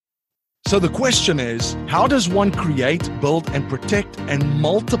So the question is, how does one create, build, and protect and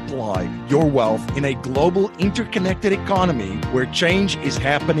multiply your wealth in a global interconnected economy where change is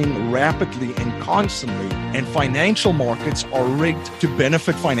happening rapidly and constantly, and financial markets are rigged to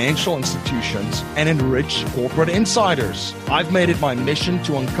benefit financial institutions and enrich corporate insiders? I've made it my mission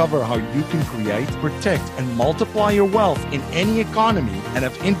to uncover how you can create, protect, and multiply your wealth in any economy, and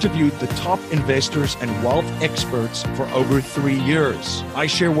have interviewed the top investors and wealth experts for over 3 years. I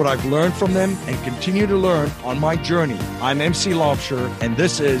share what I've learned from them and continue to learn on my journey. I'm MC Laubscher, and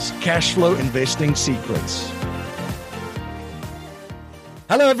this is Cashflow Investing Secrets.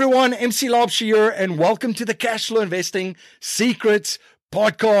 Hello everyone, MC Laubscher here, and welcome to the Cashflow Investing Secrets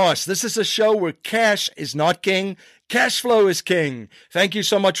podcast. This is a show where cash is not king, cash flow is king. Thank you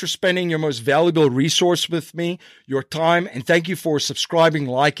so much for spending your most valuable resource with me, your time, and thank you for subscribing,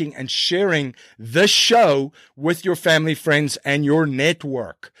 liking, and sharing this show with your family, friends, and your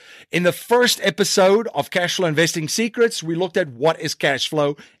network. In the first episode of Cashflow Investing Secrets, we looked at what is cash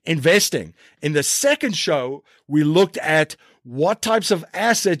flow investing. In the second show, we looked at what types of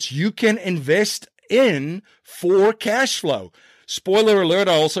assets you can invest in for cash flow. Spoiler alert,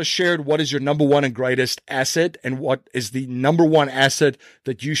 I also shared what is your number one and greatest asset and what is the number one asset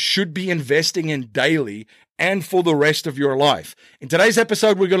that you should be investing in daily and for the rest of your life. In today's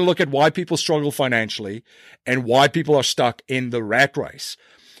episode, we're going to look at why people struggle financially and why people are stuck in the rat race.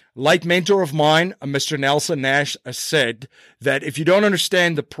 Late mentor of mine, Mr. Nelson Nash, said that if you don't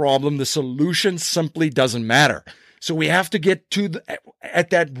understand the problem, the solution simply doesn't matter. So we have to get to at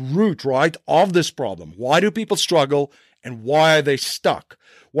that root, right, of this problem. Why do people struggle and why are they stuck?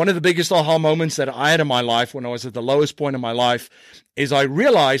 One of the biggest aha moments that I had in my life when I was at the lowest point in my life is I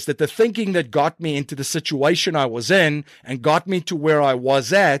realized that the thinking that got me into the situation I was in and got me to where I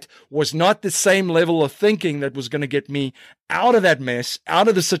was at was not the same level of thinking that was going to get me out of that mess, out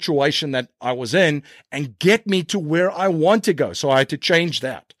of the situation that I was in, and get me to where I want to go. So I had to change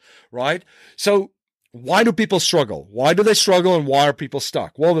that, right? So why do people struggle? Why do they struggle and why are people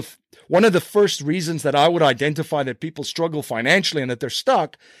stuck? Well, one of the first reasons that I would identify that people struggle financially and that they're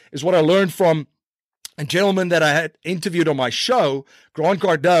stuck is what I learned from a gentleman that I had interviewed on my show, Grant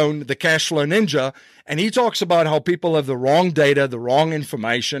Cardone, the Cashflow Ninja, and he talks about how people have the wrong data, the wrong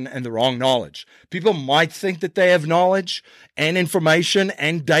information, and the wrong knowledge. People might think that they have knowledge and information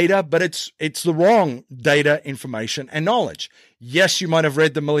and data, but it's the wrong data, information, and knowledge. Yes, you might have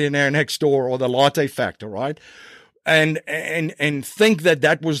read The Millionaire Next Door or The Latte Factor, right? And think that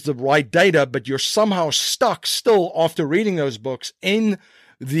that was the right data, but you're somehow stuck still after reading those books in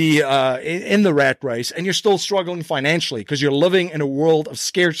the rat race, and you're still struggling financially because you're living in a world of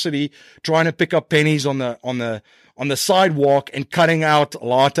scarcity, trying to pick up pennies on the sidewalk and cutting out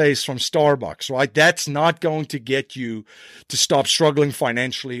lattes from Starbucks, right? That's not going to get you to stop struggling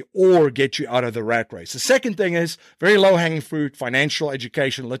financially or get you out of the rat race. The second thing is very low-hanging fruit, financial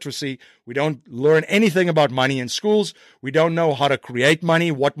education, literacy. We don't learn anything about money in schools. We don't know how to create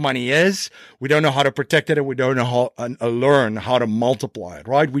money, what money is. We don't know how to protect it, and we don't know how learn how to multiply it,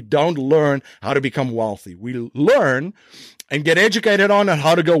 right? We don't learn how to become wealthy. We learn and get educated on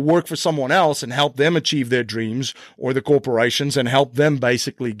how to go work for someone else and help them achieve their dreams or the corporations and help them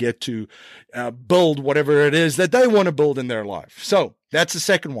basically get to build whatever it is that they want to build in their life. So that's the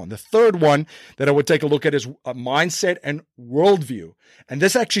second one. The third one that I would take a look at is a mindset and worldview. And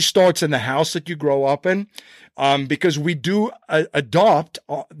this actually starts in the house that you grow up in because we do adopt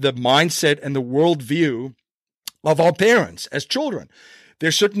the mindset and the worldview of our parents as children.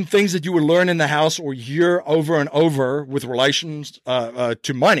 There's certain things that you would learn in the house or hear over and over with relations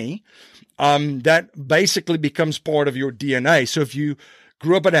to money that basically becomes part of your DNA. So if you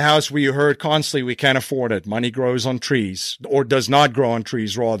grew up in a house where you heard constantly, we can't afford it, money grows on trees, or does not grow on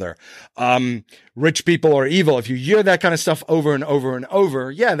trees, rather. Rich people are evil. If you hear that kind of stuff over and over and over,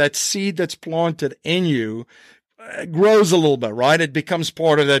 yeah, that seed that's planted in you grows a little bit, right? It becomes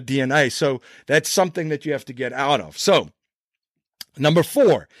part of that DNA. So that's something that you have to get out of. So number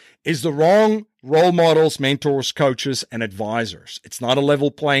 4 is the wrong role models, mentors, coaches, and advisors. It's not a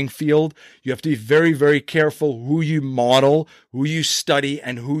level playing field. You have to be very, very careful who you model, who you study,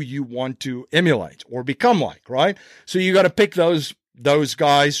 and who you want to emulate or become like, right? So you got to pick those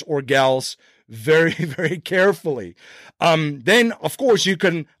guys or gals very, very carefully. Then, of course, you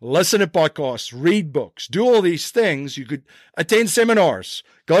can listen to podcasts, read books, do all these things. You could attend seminars,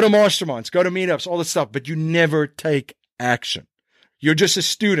 go to masterminds, go to meetups, all this stuff, but you never take action. You're just a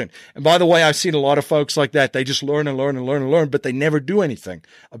student. And by the way, I've seen a lot of folks like that. They just learn and learn and learn and learn, but they never do anything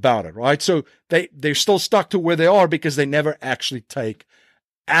about it, right? So they're still stuck to where they are because they never actually take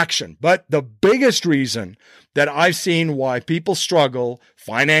action. But the biggest reason that I've seen why people struggle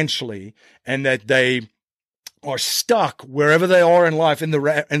financially and that they are stuck wherever they are in life, in the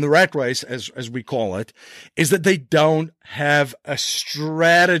rat race, as we call it, is that they don't have a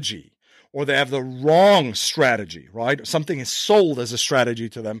strategy, or they have the wrong strategy, right? Something is sold as a strategy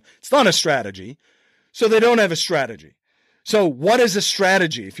to them. It's not a strategy, so they don't have a strategy. So what is a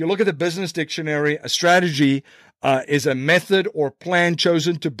strategy? If you look at the Business Dictionary, a strategy is a method or plan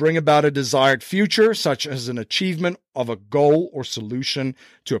chosen to bring about a desired future, such as an achievement of a goal or solution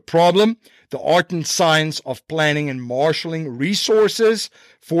to a problem. The art and science of planning and marshaling resources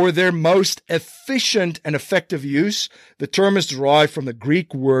for their most efficient and effective use. The term is derived from the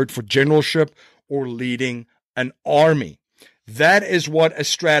Greek word for generalship or leading an army. That is what a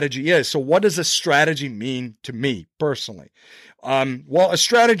strategy is. So what does a strategy mean to me personally? Well, a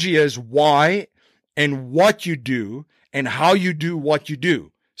strategy is why and what you do and how you do what you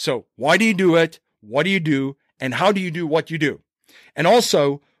do. So why do you do it? What do you do? And how do you do what you do? And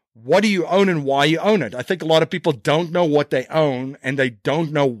also, what do you own and why you own it? I think a lot of people don't know what they own and they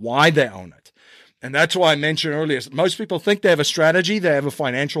don't know why they own it. And that's why I mentioned earlier, most people think they have a strategy, they have a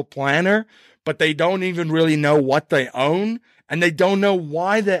financial planner, but they don't even really know what they own and they don't know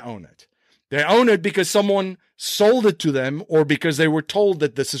why they own it. They own it because someone sold it to them or because they were told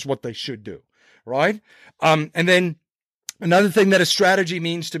that this is what they should do, right? And then another thing that a strategy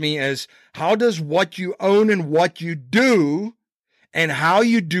means to me is how does what you own and what you do and how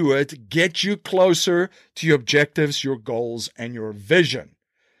you do it get you closer to your objectives, your goals, and your vision?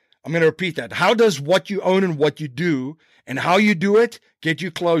 I'm going to repeat that. How does what you own and what you do and how you do it get you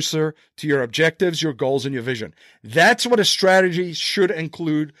closer to your objectives, your goals, and your vision? That's what a strategy should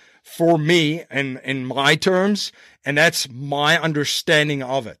include for me and in my terms, and that's my understanding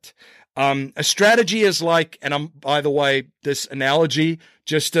of it. A strategy is like, and by the way, this analogy,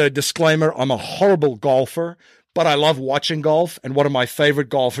 just a disclaimer, I'm a horrible golfer, but I love watching golf. And one of my favorite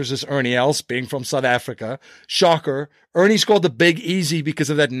golfers is Ernie Els, being from South Africa. Shocker. Ernie's called the Big Easy because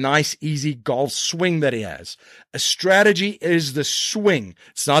of that nice, easy golf swing that he has. A strategy is the swing.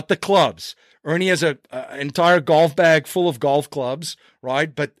 It's not the clubs. Ernie has an entire golf bag full of golf clubs,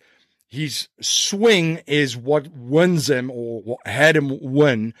 right? But his swing is what wins him or had him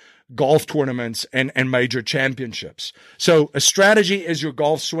win golf tournaments and major championships. So a strategy is your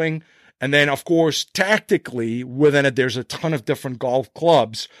golf swing. And then, of course, tactically within it, there's a ton of different golf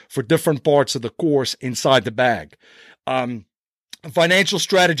clubs for different parts of the course inside the bag. Financial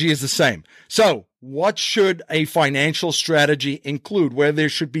strategy is the same. So what should a financial strategy include? Where there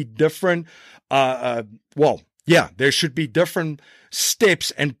should be different, there should be different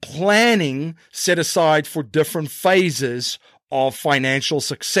steps and planning set aside for different phases of financial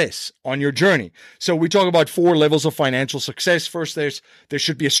success on your journey. So we talk about 4 levels of financial success. First, there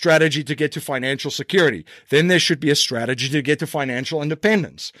should be a strategy to get to financial security. Then there should be a strategy to get to financial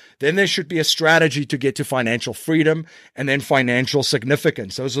independence. Then there should be a strategy to get to financial freedom and then financial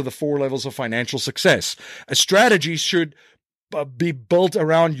significance. Those are the 4 levels of financial success. A strategy should be built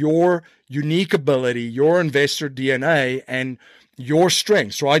around your unique ability, your investor DNA, and your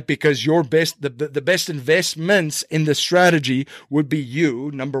strengths, right? Because your best, the best investments in the strategy would be you,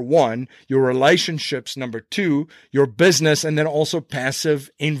 number 1, your relationships, number 2, your business, and then also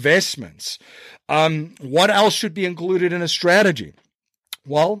passive investments. What else should be included in a strategy?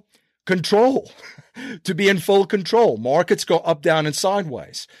 Well, control, to be in full control. Markets go up, down, and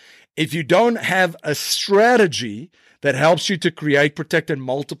sideways. If you don't have a strategy that helps you to create, protect, and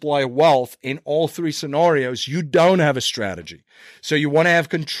multiply wealth in all 3 scenarios, you don't have a strategy. So you want to have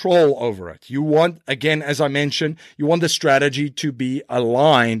control over it. You want, again, as I mentioned, you want the strategy to be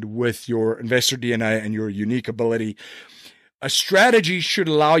aligned with your investor DNA and your unique ability. A strategy should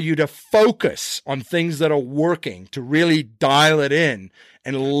allow you to focus on things that are working, to really dial it in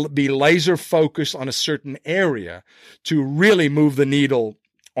and be laser focused on a certain area to really move the needle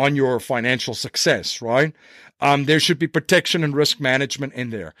on your financial success, right? There should be protection and risk management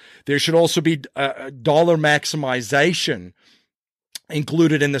in there. There should also be dollar maximization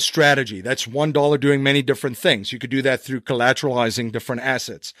included in the strategy. That's $1 doing many different things. You could do that through collateralizing different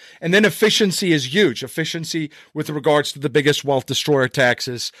assets. And then efficiency is huge. Efficiency with regards to the biggest wealth destroyer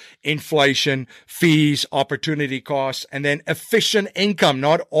taxes, inflation, fees, opportunity costs, and then efficient income.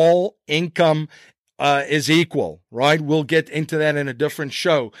 Not all income is equal, right? We'll get into that in a different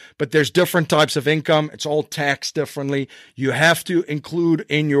show, but there's different types of income. It's all taxed differently. You have to include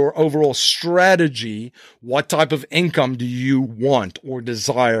in your overall strategy, what type of income do you want or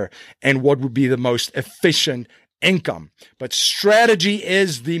desire and what would be the most efficient income. But strategy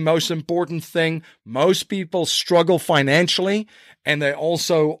is the most important thing. Most people struggle financially, and they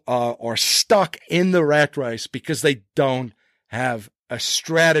also are stuck in the rat race because they don't have a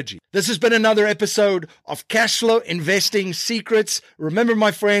strategy. This has been another episode of Cashflow Investing Secrets. Remember,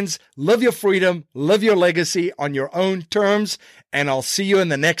 my friends, live your freedom, live your legacy on your own terms, and I'll see you in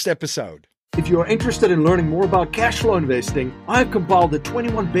the next episode. If you are interested in learning more about cash flow investing, I have compiled the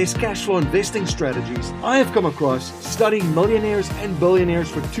 21 best cash flow investing strategies I have come across studying millionaires and billionaires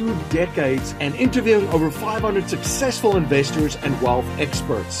for 2 decades and interviewing over 500 successful investors and wealth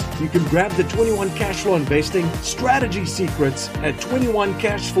experts. You can grab the 21 cash flow investing strategy secrets at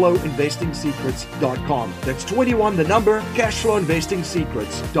 21cashflowinvestingsecrets.com. That's 21 the number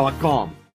cashflowinvestingsecrets.com.